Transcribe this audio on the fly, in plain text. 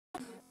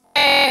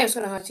Hey, what's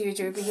going on, YouTube?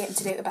 We'll be getting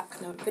today back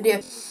in another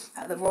video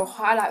at the Raw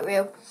highlight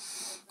reel.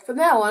 From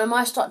now on, I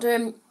might start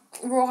doing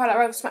Raw highlight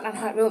reel, SmackDown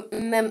highlight reel,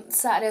 and then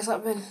Saturday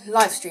something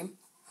live stream,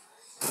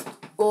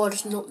 or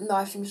just not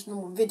live stream, just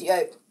normal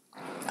video.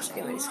 So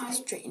anyway, let's get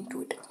straight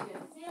into it.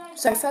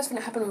 So first thing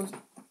that happened was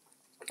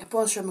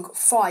Braun Strowman got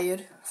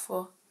fired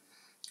for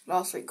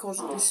last week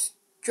because of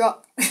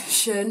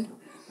destruction,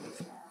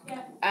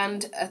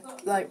 and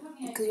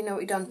because you know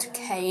what he done to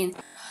Kane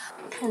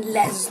and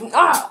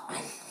Lesnar.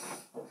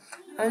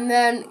 And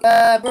then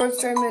Braun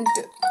Strowman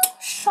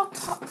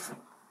shut up,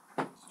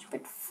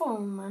 stupid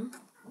phone, man.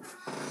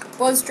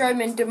 Braun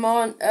Strowman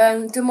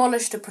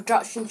demolished the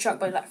production truck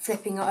by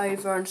flipping it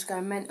over and just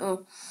going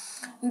mental.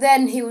 And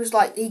then he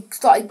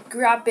started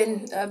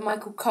grabbing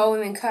Michael Cole,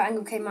 and then Kurt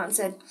Angle came out and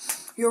said,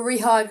 "You're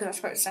rehired because I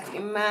spoke to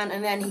second man,"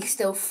 and then he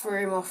still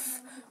threw him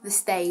off the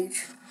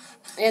stage.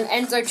 And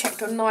Enzo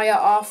checked on Nia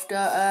after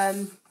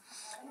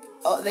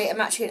the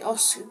match against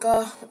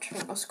Oscar, which I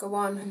think Oscar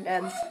won, and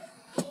then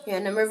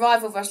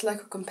Revival versus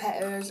local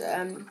competitors.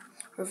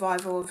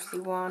 Revival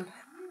obviously won,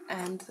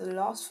 and the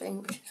last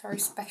thing, which is very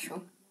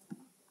special,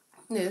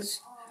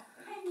 is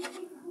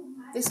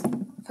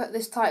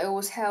this title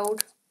was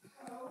held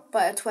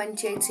by a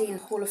 2018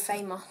 Hall of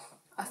Famer.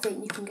 I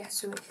think you can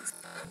guess who it is.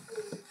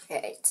 Yeah,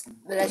 it's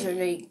the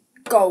legendary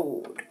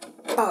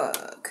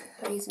Goldberg.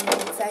 He's in the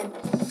Hall of Fame.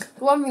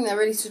 The one thing that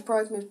really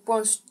surprised me is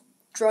Braun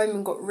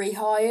Strowman got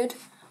rehired.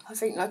 I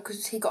think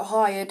because he got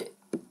hired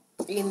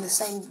in the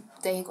same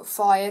day he got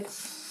fired.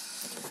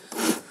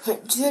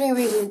 The only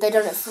reason they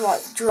done it for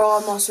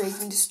drama, so he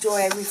can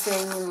destroy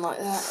everything and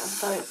that.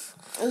 So it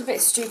was a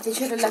bit stupid. They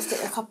should have left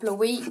it a couple of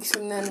weeks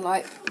and then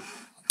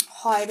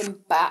hired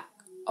him back.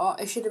 Or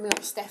it should have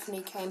been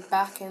Stephanie came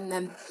back and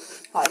then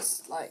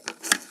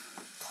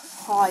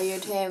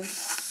hired him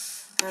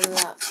and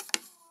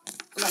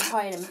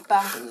hired him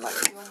back and you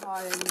were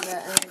hiring him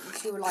there, and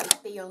she would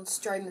be on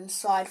Strowman's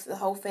side for the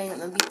whole thing,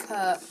 and then be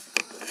Kurt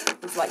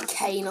with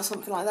Kane or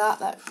something like that.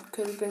 That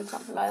could have been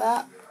something like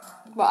that,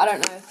 but I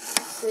don't know.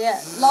 So yeah,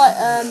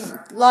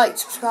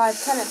 subscribe,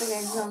 turn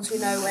notifications on so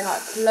you know when I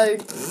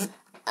upload,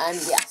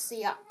 and yeah,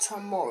 see ya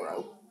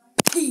tomorrow.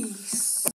 Peace.